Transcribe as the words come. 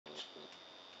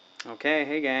Okay,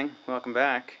 hey gang, welcome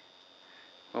back.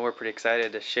 Well, we're pretty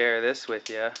excited to share this with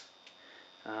you.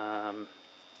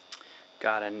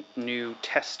 Got a new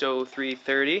Testo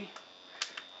 330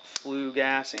 Flue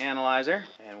Gas Analyzer,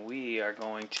 and we are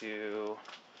going to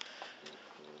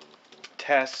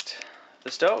test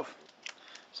the stove.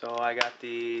 So I got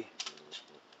the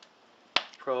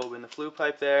probe in the flue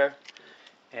pipe there,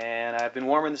 and I've been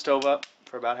warming the stove up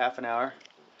for about half an hour.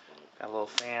 Got a little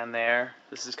fan there.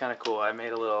 This is kind of cool. I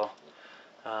made a little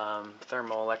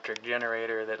thermoelectric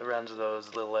generator that runs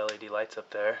those little LED lights up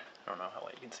there. I don't know how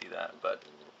well you can see that, but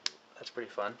that's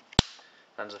pretty fun.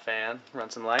 Runs a fan,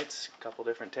 runs some lights, a couple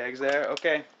different tags there.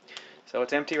 Okay, so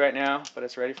it's empty right now, but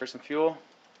it's ready for some fuel.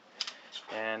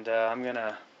 And I'm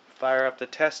gonna fire up the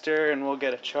tester and we'll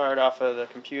get a chart off of the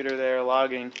computer there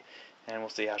logging, and we'll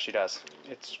see how she does.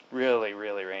 It's really,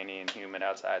 really rainy and humid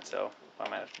outside, so I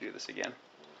might have to do this again.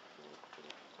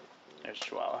 There's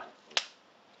Chihuahua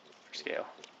for scale.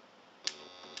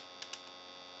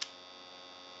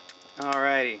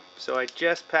 Alrighty, so I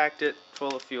just packed it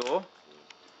full of fuel,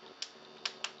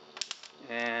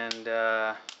 and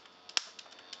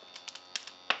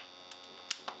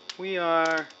we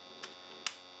are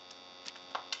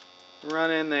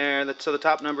running there. So the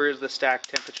top number is the stack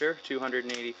temperature,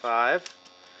 285,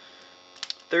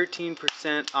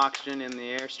 13% oxygen in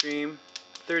the airstream,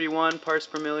 31 parts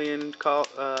per million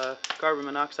carbon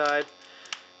monoxide,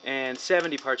 and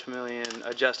 70 parts per million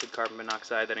adjusted carbon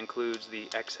monoxide. That includes the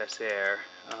excess air,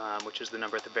 which is the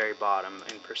number at the very bottom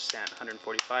in percent,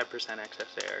 145% excess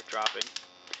air dropping.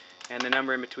 And the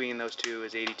number in between those two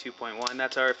is 82.1.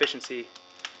 That's our efficiency,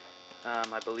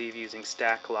 I believe, using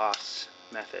stack loss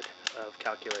method of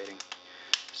calculating.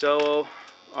 So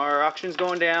our oxygen's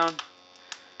going down,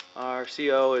 our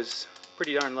CO is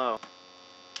pretty darn low.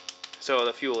 So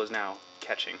the fuel is now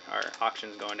catching. Our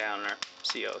oxygen's going down and our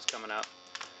CO is coming up.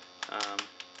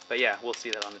 But yeah, we'll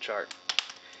see that on the chart.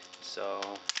 So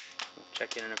we'll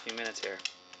check in a few minutes here.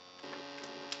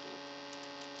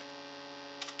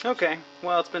 Okay,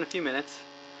 well, it's been a few minutes,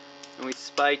 and we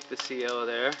spiked the CO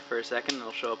there for a second.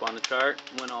 It'll show up on the chart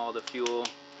when all the fuel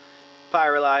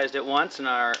pyrolyzed at once and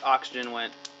our oxygen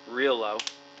went real low.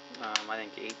 I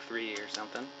think 8.3 or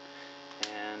something.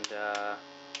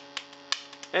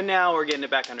 And now we're getting it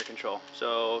back under control.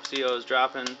 So CO is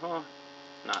dropping, well,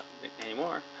 not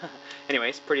anymore.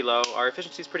 Anyways, pretty low. Our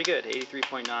efficiency is pretty good,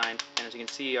 83.9. And as you can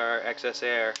see, our excess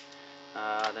air,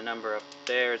 the number up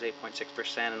there is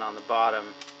 8.6%, and on the bottom,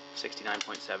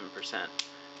 69.7%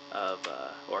 of,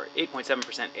 or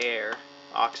 8.7% air,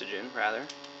 oxygen rather,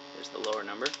 is the lower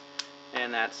number.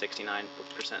 And that 69%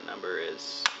 number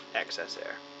is excess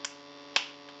air.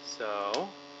 So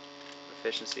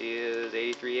efficiency is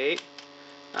 83.8.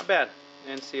 Not bad.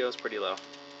 And CO is pretty low.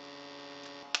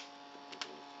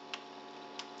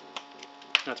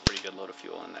 That's a pretty good load of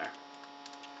fuel in there.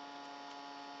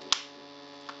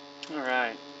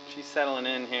 Alright, she's settling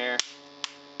in here.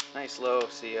 Nice low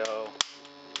CO.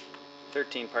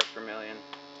 13 parts per million.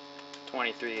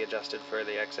 23 adjusted for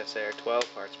the excess air.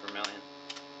 12 parts per million.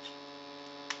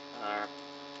 Our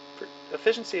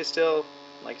efficiency is still,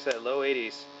 like I said, low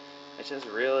 80s. It's just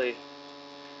really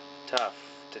tough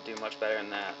to do much better than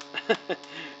that. It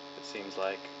seems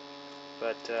like.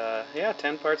 But yeah,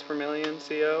 10 parts per million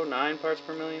CO, 9 parts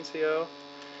per million CO.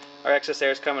 Our excess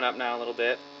air is coming up now a little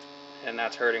bit, and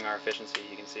that's hurting our efficiency.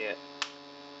 You can see it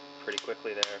pretty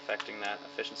quickly there, affecting that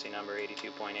efficiency number,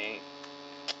 82.8,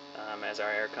 as our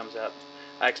air comes up.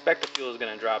 I expect the fuel is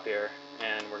going to drop here,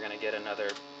 and we're going to get another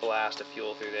blast of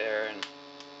fuel through there, and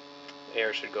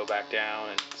air should go back down,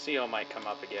 and CO might come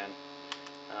up again.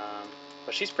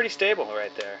 But she's pretty stable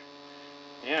right there.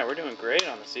 Yeah, we're doing great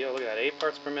on the CO. Look at that, 8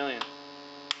 parts per million.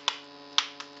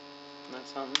 Isn't that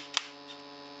something?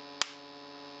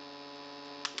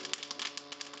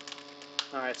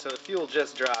 Alright, so the fuel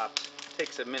just dropped. It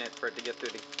takes a minute for it to get through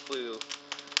the flue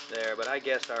there, but I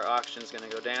guess our oxygen's going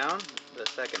to go down, the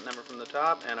second number from the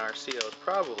top, and our CO is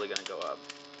probably going to go up.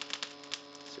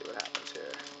 Let's see what happens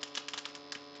here.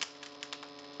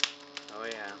 Oh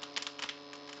yeah.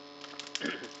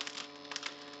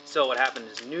 So what happened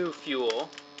is new fuel,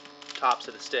 tops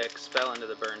of the sticks, fell into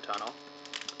the burn tunnel,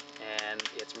 and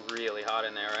it's really hot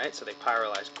in there, right? So they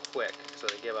pyrolyze quick, so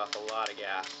they give off a lot of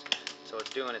gas. So it's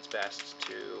doing its best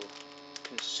to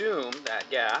consume that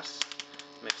gas,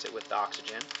 mix it with the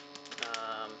oxygen.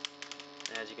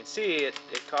 And as you can see, it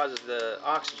causes the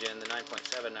oxygen, the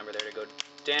 9.7 number there, to go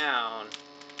down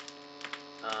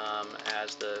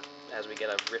as we get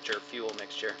a richer fuel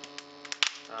mixture.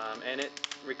 And it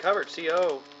recovered.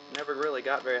 CO never really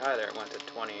got very high there. It went to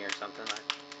 20 or something.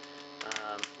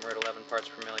 We're at 11 parts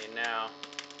per million now.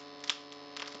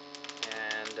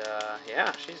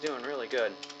 yeah, she's doing really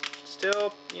good.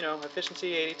 Still, you know,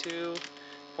 efficiency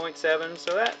 82.7,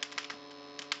 so that,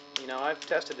 you know, I've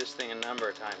tested this thing a number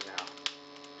of times now,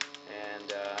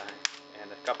 and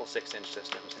a couple 6-inch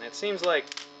systems, and it seems like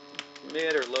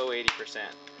mid or low 80%.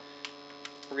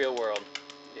 Real world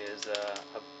is a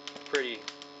pretty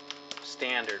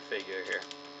standard figure here.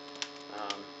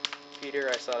 Heater,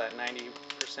 I saw that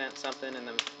 90% something in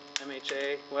the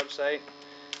MHA website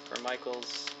for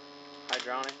Michael's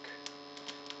hydronic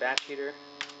batch heater.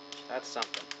 That's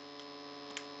something.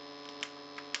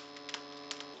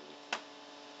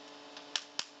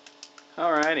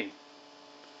 Alrighty,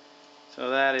 so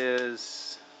that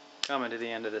is coming to the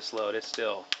end of this load. It's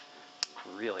still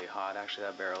really hot. Actually,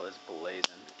 that barrel is blazing.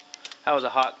 That was a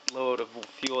hot load of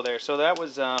fuel there. So that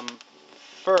was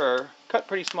fur, cut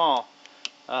pretty small,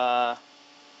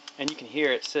 and you can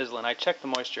hear it sizzling. I checked the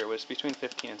moisture; it was between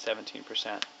 15 and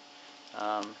 17%.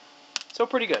 So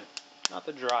pretty good. Not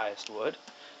the driest wood,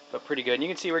 but pretty good. And you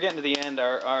can see we're getting to the end.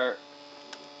 Our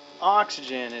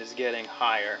oxygen is getting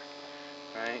higher,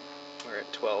 right? We're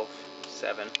at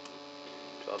 12.7,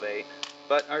 12.8,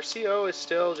 but our CO is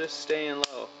still just staying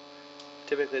low.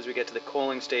 Typically, as we get to the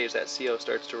cooling stage, that CO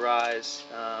starts to rise.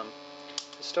 The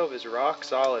stove is rock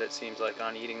solid, it seems like,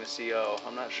 on eating the CO.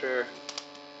 I'm not sure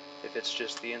if it's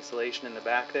just the insulation in the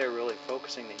back there really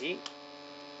focusing the heat,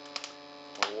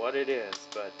 or what it is,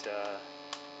 but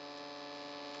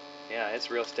yeah, it's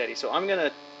real steady. So I'm going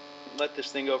to let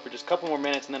this thing go for just a couple more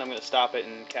minutes, and then I'm going to stop it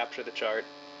and capture the chart.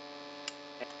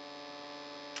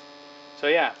 So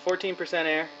yeah, 14%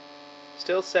 air,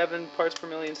 still 7 parts per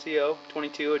million CO,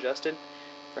 22 adjusted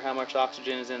for how much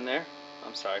oxygen is in there.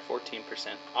 I'm sorry, 14%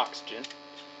 oxygen,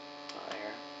 not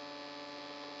air.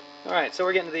 Alright, so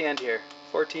we're getting to the end here.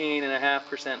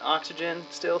 14.5% oxygen,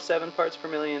 still 7 parts per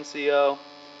million CO,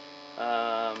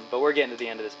 but we're getting to the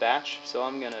end of this batch, so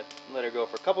I'm going to let her go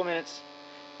for a couple minutes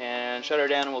and shut her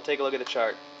down, and we'll take a look at the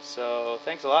chart. So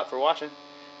thanks a lot for watching.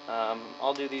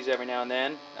 I'll do these every now and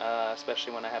then,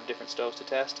 especially when I have different stoves to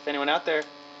test. If anyone out there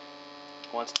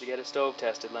wants to get a stove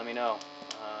tested, let me know.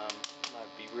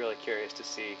 I'd be really curious to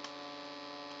see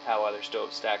how other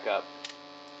stoves stack up.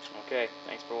 Okay,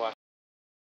 thanks for watching.